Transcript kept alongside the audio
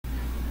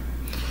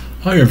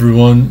Hi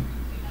everyone.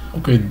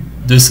 Okay,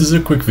 this is a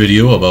quick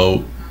video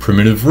about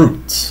primitive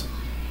roots.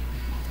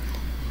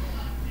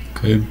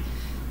 Okay.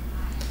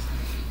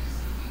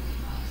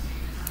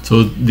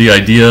 So the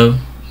idea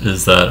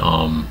is that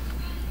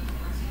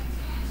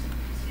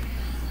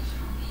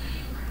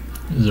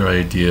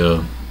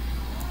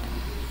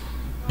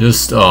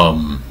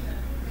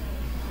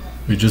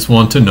we just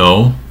want to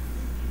know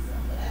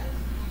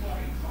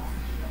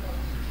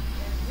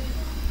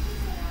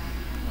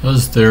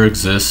does there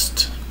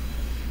exist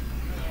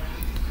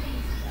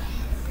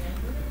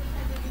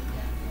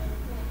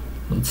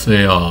let's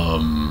say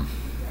an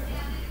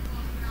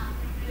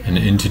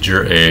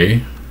integer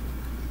a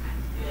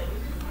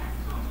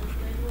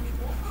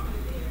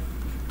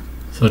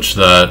such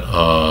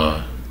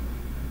that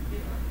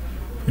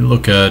you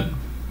look at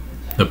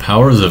the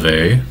powers of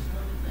a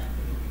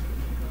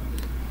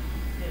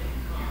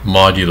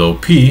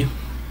modulo p,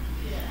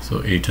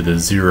 so a to the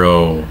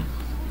 0, a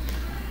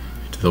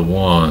to the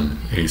 1,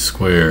 a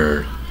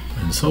squared,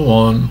 and so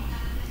on.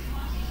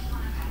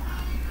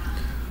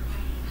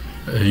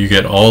 You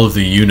get all of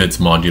the units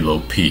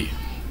modulo p.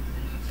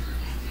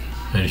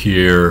 And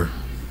here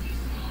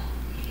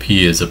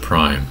p is a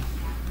prime.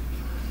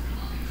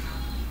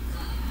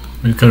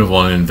 We kind of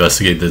want to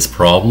investigate this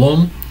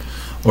problem,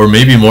 or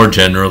maybe more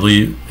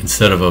generally,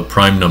 instead of a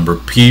prime number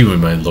p, we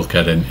might look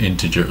at an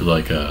integer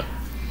like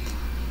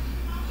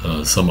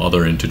some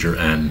other integer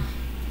n.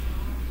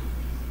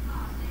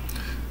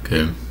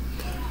 Okay,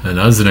 and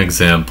as an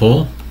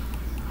example,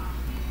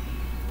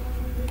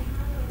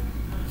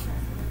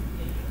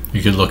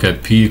 you could look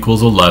at p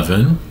equals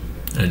 11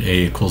 and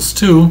a equals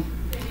 2.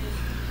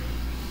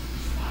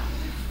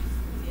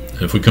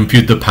 If we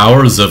compute the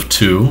powers of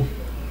 2,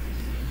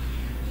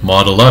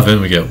 mod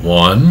 11, we get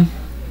 1.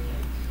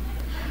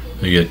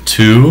 We get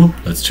 2,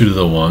 that's 2 to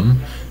the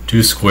 1.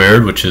 2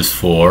 squared, which is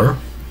 4.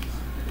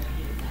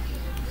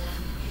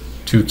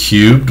 2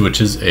 cubed,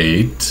 which is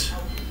 8.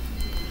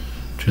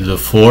 To the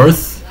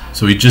 4th,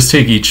 so we just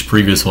take each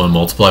previous one,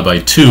 multiply by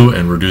 2,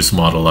 and reduce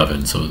mod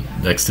 11. So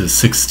next is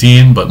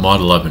 16, but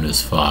mod 11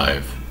 is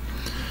 5.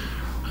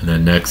 And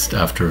then next,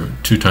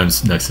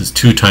 next is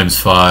 2 times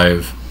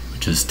 5,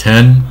 which is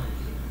 10.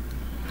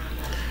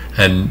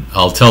 And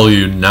I'll tell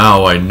you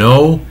now, I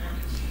know,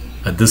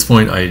 at this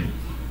point, I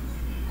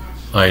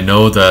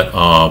know that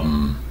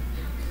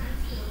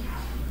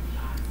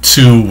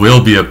 2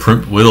 will be a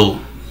primitive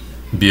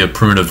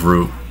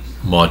root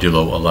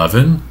modulo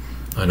 11.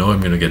 I know I'm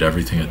going to get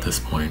everything at this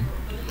point.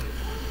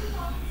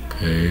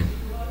 Okay.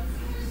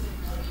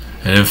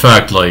 And in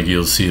fact, like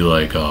you'll see,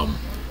 like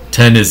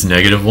 10 is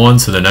 -1,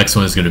 so the next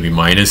one is going to be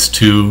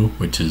 -2,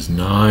 which is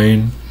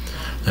 9.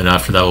 And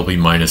after that will be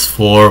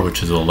 -4,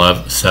 which is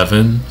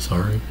 7,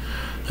 sorry.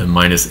 And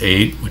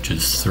 -8, which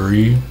is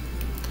 3.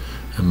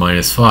 And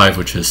 -5,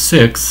 which is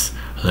 6.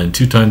 And then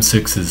 2 times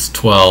 6 is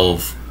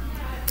 12,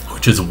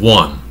 which is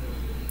 1.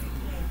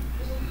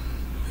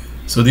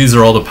 So these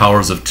are all the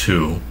powers of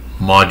 2,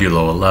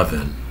 modulo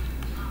 11.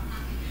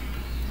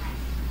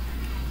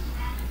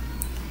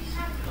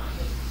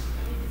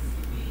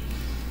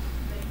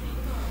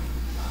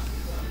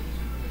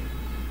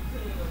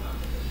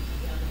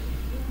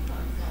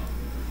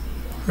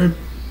 Right.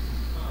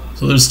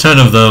 So there's 10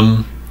 of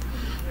them.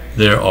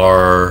 There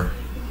are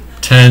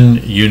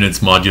 10 units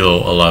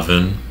modulo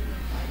 11.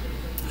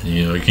 And,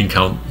 you can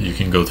count, you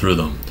can go through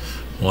them.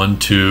 1,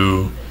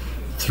 2,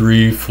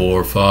 3,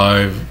 4,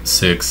 5,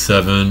 6,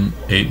 7,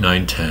 8,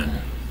 9,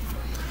 10.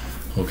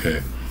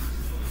 Okay.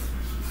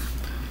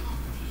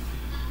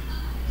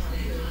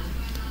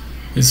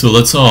 Okay, so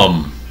let's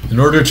in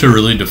order to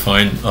really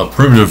define a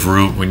primitive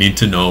root, we need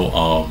to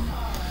know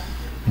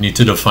we need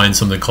to define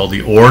something called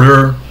the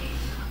order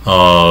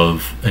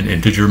of an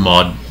integer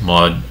mod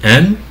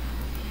n.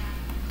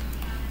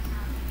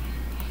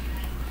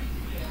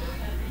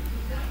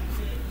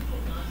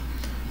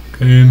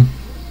 Okay.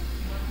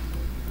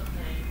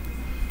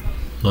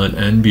 Let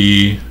n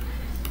be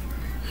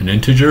an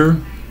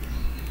integer.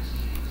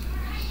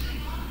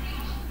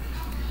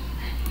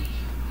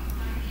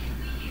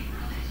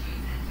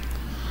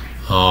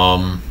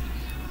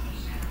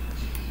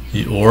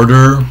 The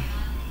order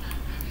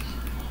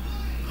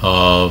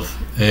of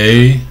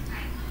a,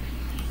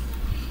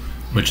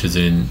 which is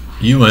in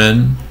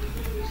un,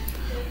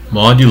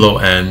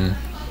 modulo n,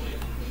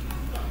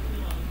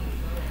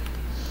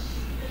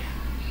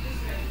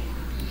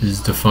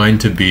 is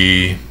defined to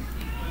be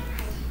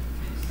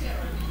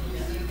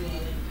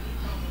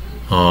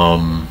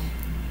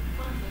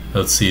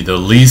let's see, the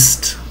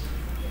least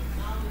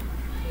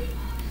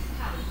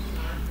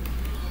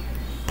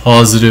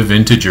positive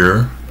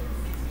integer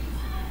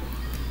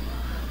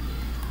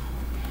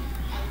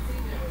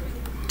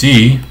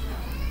d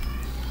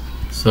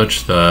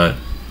such that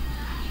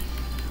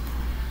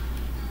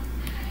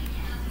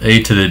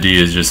a to the d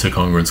is just a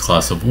congruence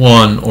class of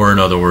 1, or in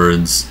other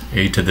words,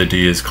 a to the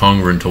d is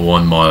congruent to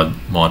 1 mod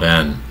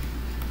n.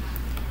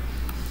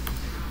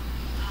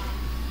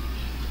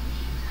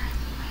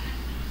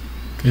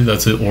 Okay,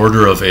 that's the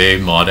order of a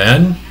mod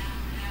n.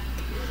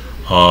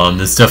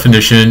 This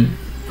definition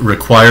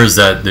requires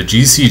that the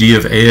GCD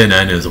of A and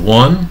N is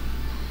 1.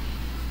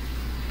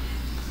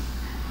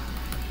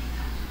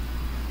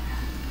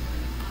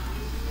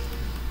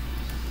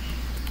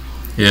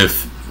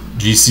 If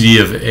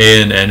GCD of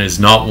A and N is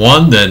not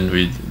 1, then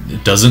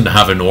it doesn't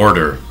have an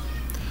order.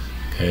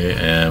 Okay,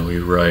 and we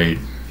write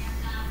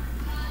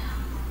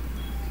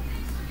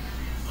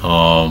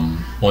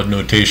what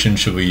notation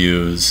should we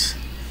use?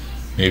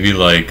 Maybe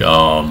like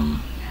the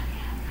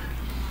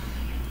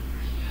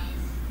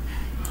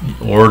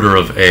order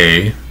of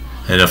A,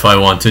 and if I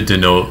want to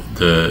denote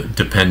the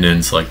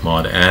dependence like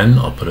mod n,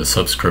 I'll put a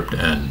subscript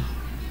n.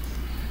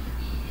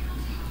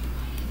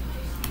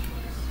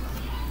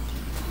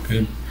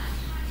 Okay.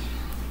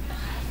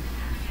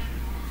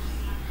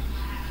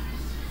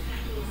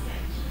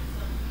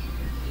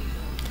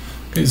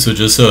 Okay, so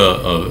just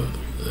a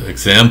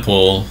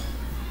example.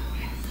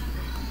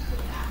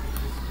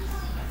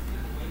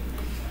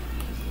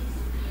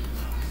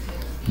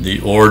 The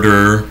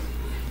order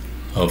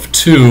of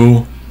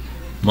 2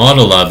 mod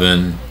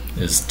 11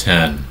 is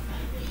 10.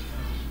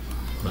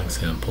 One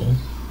example.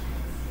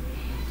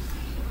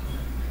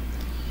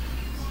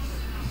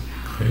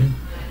 Okay.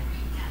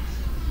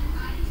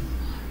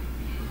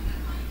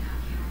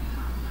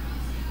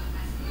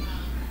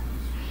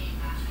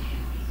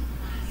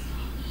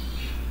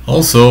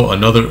 Also,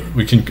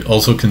 we can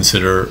also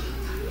consider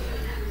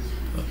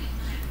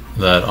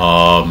that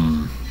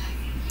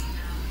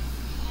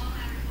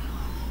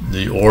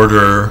the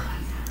order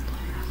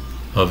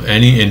of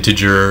any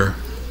integer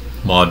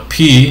mod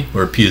p,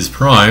 where p is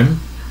prime,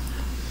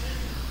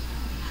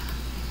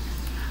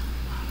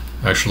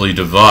 actually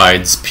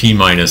divides p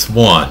minus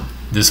 1.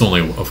 This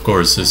only, of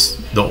course,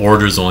 the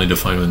order is only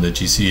defined when the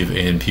GCD of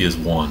A and P is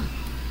 1.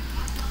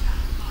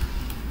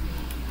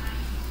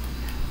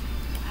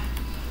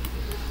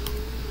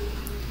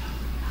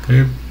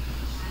 Okay.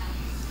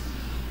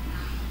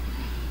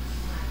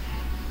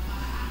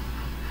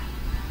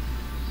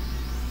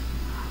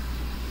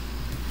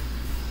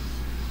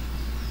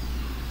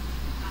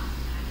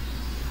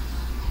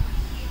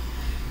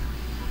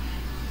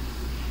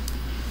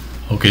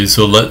 Okay,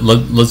 so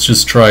let's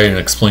just try and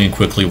explain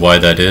quickly why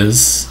that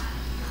is.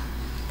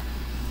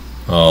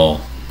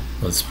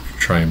 Let's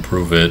try and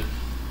prove it,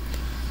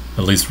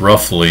 at least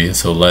roughly.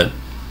 So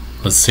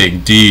let's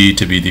take D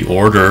to be the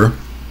order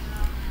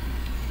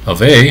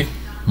of A,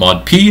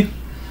 mod P,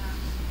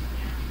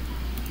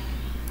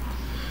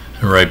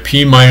 and write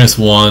P minus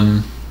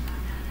 1,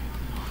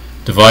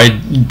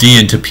 divide D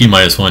into P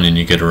minus 1, and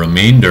you get a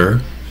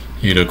remainder.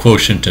 You get a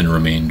quotient and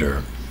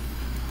remainder.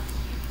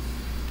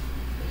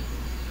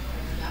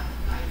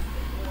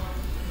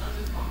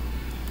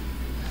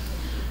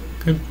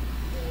 Okay.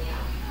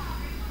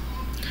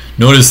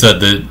 Notice that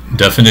the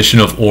definition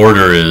of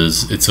order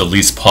is it's a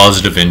least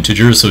positive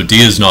integer, so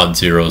D is not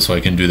 0, so I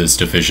can do this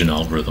division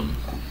algorithm.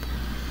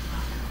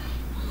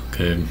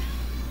 Okay.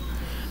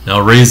 Now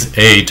raise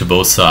A to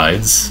both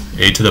sides,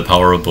 A to the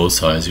power of both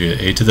sides. You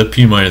get A to the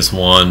P minus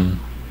 1.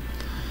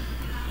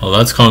 Well,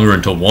 that's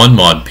congruent to 1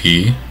 mod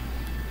P,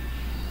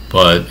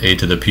 but A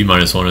to the P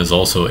minus 1 is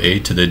also A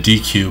to the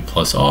DQ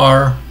plus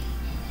R.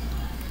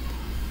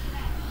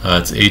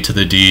 That's A to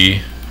the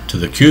D to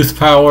the qth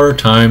power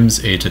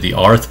times A to the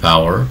rth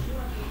power.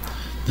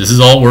 This is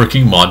all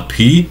working mod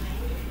P.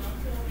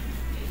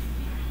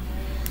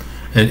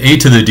 And A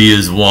to the D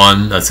is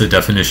 1. That's the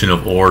definition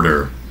of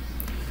order.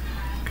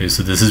 Okay,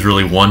 so this is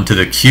really 1 to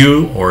the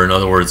q, or in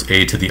other words,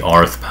 A to the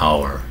rth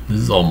power. This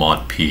is all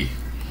mod P.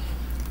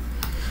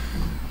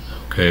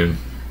 Okay.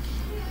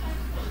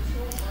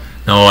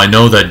 Now I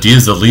know that D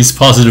is the least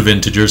positive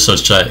integer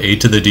such that A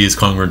to the D is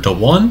congruent to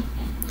 1,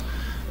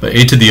 but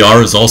A to the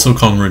R is also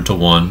congruent to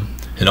 1,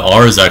 and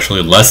R is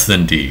actually less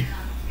than D.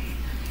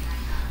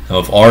 Now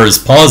if R is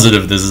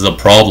positive, this is a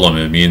problem.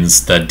 It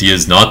means that D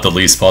is not the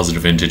least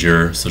positive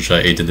integer such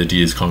that A to the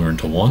D is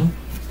congruent to 1.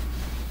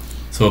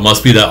 So it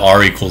must be that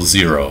R equals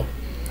 0.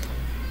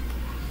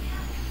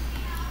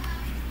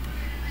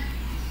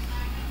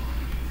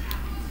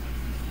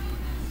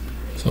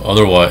 So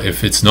otherwise,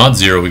 if it's not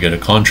 0, we get a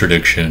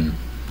contradiction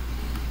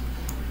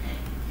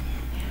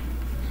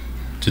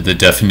to the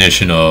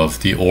definition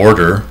of the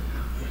order.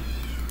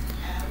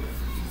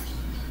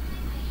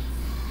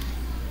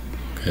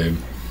 Okay,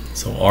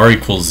 so R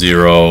equals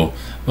 0.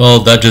 Well,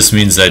 that just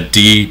means that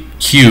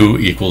DQ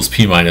equals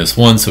P minus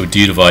 1, so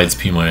D divides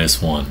P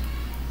minus 1.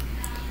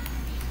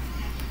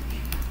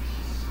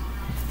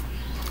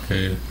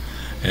 Okay,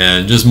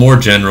 and just more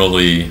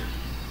generally,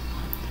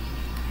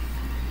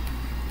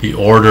 the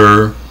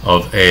order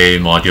of A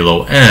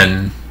modulo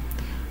n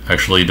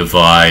actually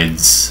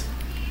divides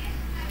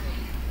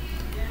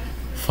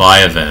phi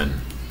of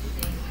n.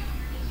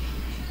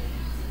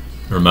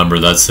 Remember,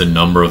 that's the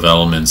number of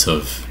elements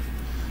of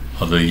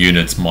the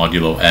units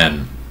modulo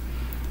n.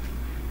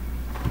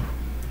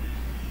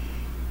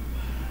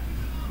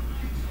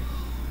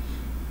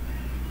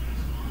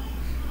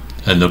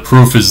 And the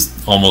proof is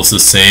almost the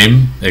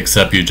same,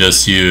 except you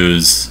just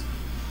use,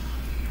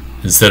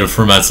 instead of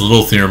Fermat's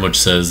little theorem, which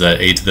says that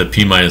A to the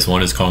P minus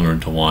 1 is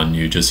congruent to 1,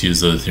 you just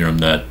use the theorem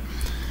that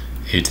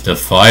a to the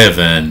phi of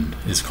n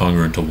is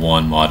congruent to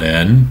 1 mod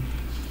n,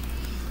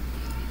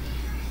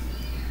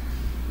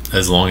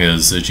 as long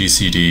as the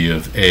GCD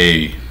of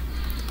a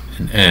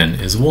and n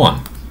is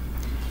 1.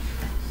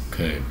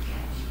 Okay.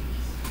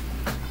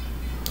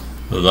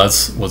 So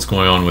that's what's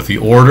going on with the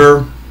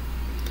order.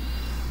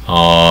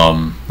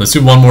 Let's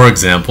do one more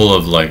example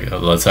of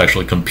let's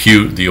actually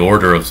compute the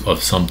order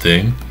of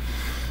something.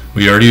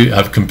 We already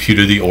have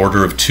computed the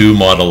order of 2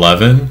 mod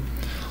 11.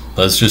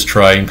 Let's just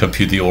try and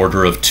compute the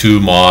order of 2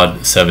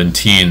 mod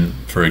 17,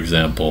 for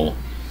example.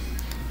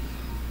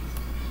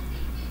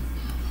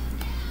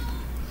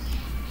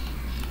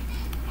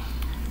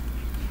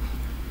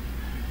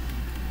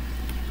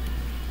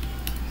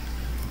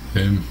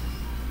 Okay.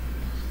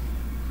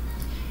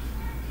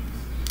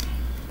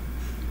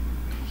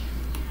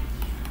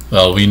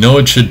 Well, we know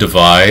it should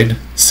divide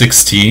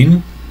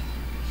 16.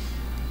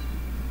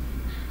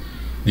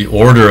 The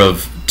order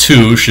of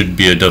 2 should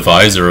be a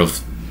divisor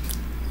of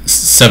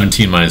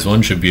 17 minus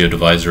 1 should be a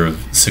divisor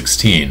of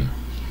 16.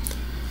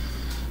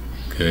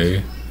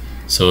 Okay,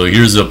 so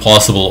here's the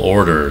possible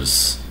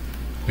orders.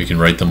 We can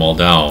write them all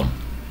down.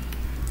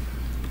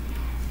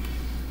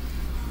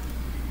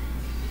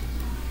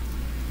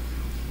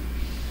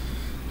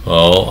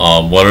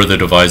 Well, what are the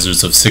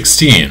divisors of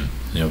 16?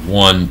 You have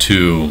 1,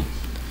 2,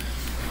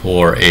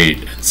 4, 8,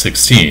 and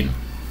 16.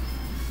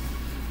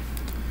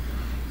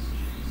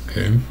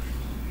 Okay.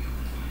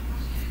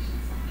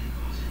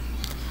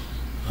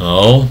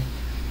 Oh,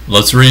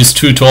 let's raise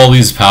 2 to all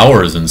these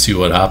powers and see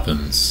what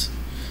happens.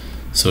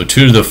 So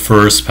 2 to the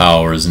first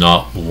power is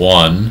not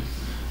 1.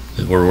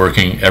 We're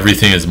working,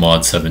 everything is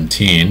mod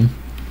 17.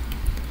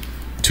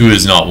 2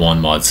 is not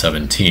 1 mod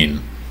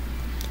 17.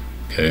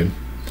 Okay.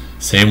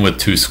 Same with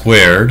 2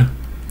 squared.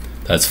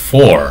 That's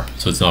 4,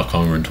 so it's not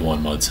congruent to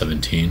 1 mod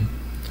 17.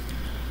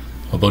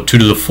 What about 2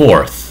 to the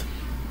fourth?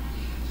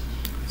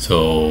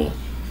 So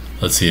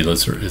let's see,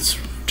 it's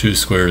 2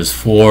 squared is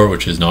 4,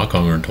 which is not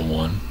congruent to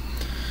 1.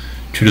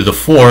 2 to the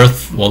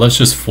fourth, well, that's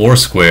just 4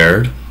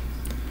 squared.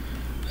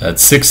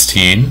 That's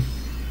 16.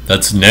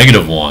 That's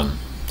negative 1,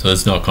 so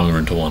that's not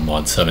congruent to 1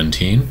 mod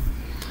 17.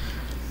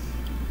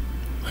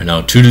 And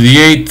now 2 to the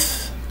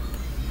 8th,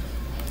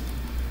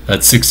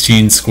 that's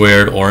 16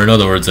 squared, or in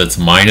other words, that's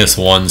minus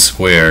 1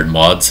 squared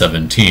mod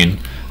 17.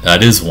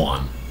 That is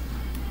 1.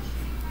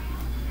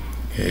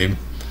 Okay.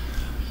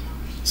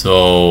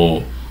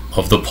 So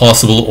of the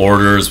possible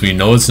orders, we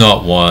know it's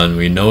not 1,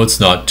 we know it's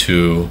not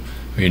 2,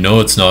 we know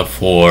it's not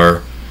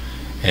 4,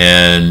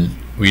 and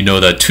we know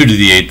that 2 to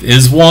the 8th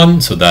is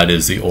 1, so that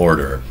is the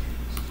order.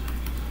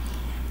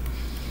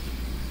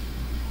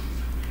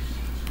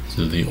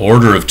 So the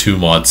order of 2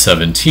 mod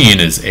 17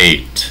 is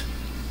 8.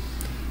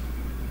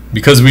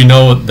 Because we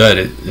know that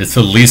it's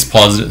the least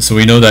positive, so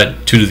we know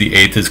that 2 to the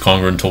 8th is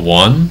congruent to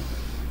 1.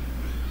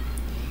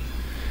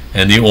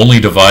 And the only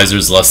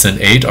divisors less than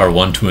 8 are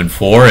 1, 2, and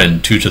 4,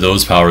 and 2 to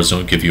those powers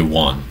don't give you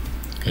 1.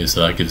 Okay,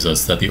 so that gives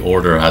us that the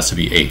order has to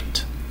be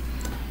 8.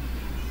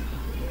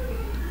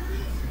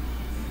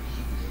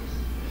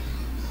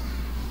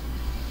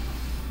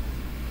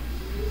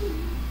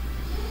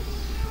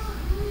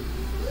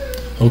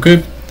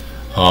 Okay.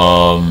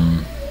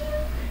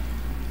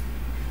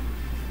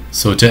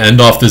 So to end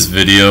off this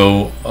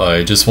video,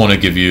 I just want to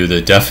give you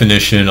the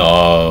definition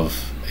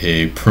of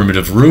a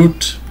primitive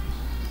root.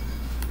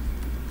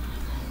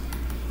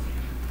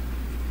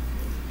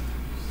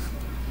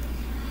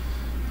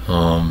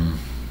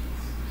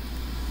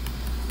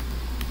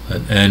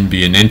 Let n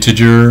be an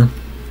integer.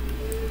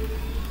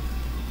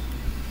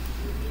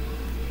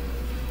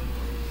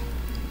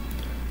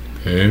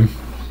 Okay.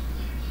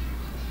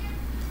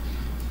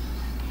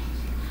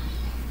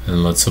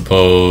 And let's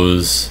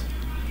suppose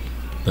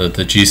that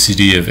the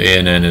GCD of a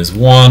and n is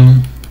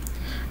 1.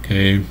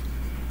 Okay.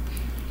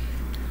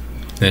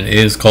 Then a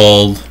is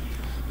called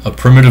a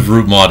primitive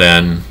root mod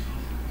n.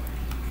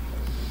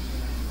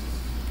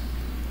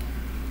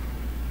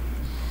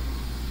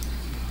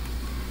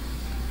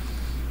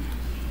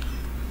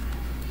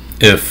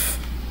 If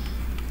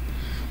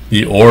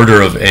the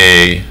order of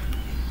a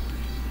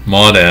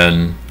mod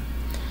n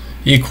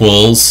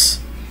equals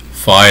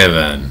phi of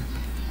n,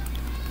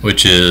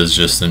 which is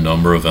just the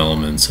number of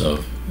elements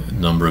of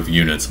number of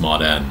units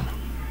mod n.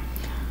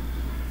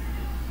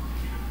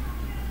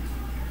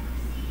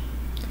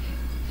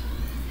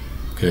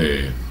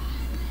 Okay,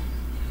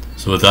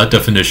 so with that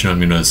definition, I'm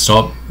going to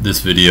stop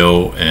this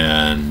video,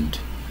 and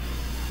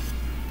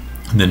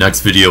in the next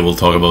video we'll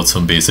talk about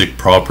some basic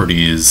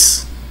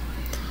properties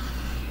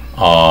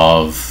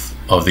of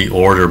the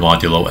order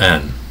modulo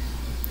n.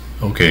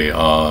 Okay,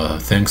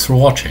 thanks for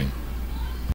watching.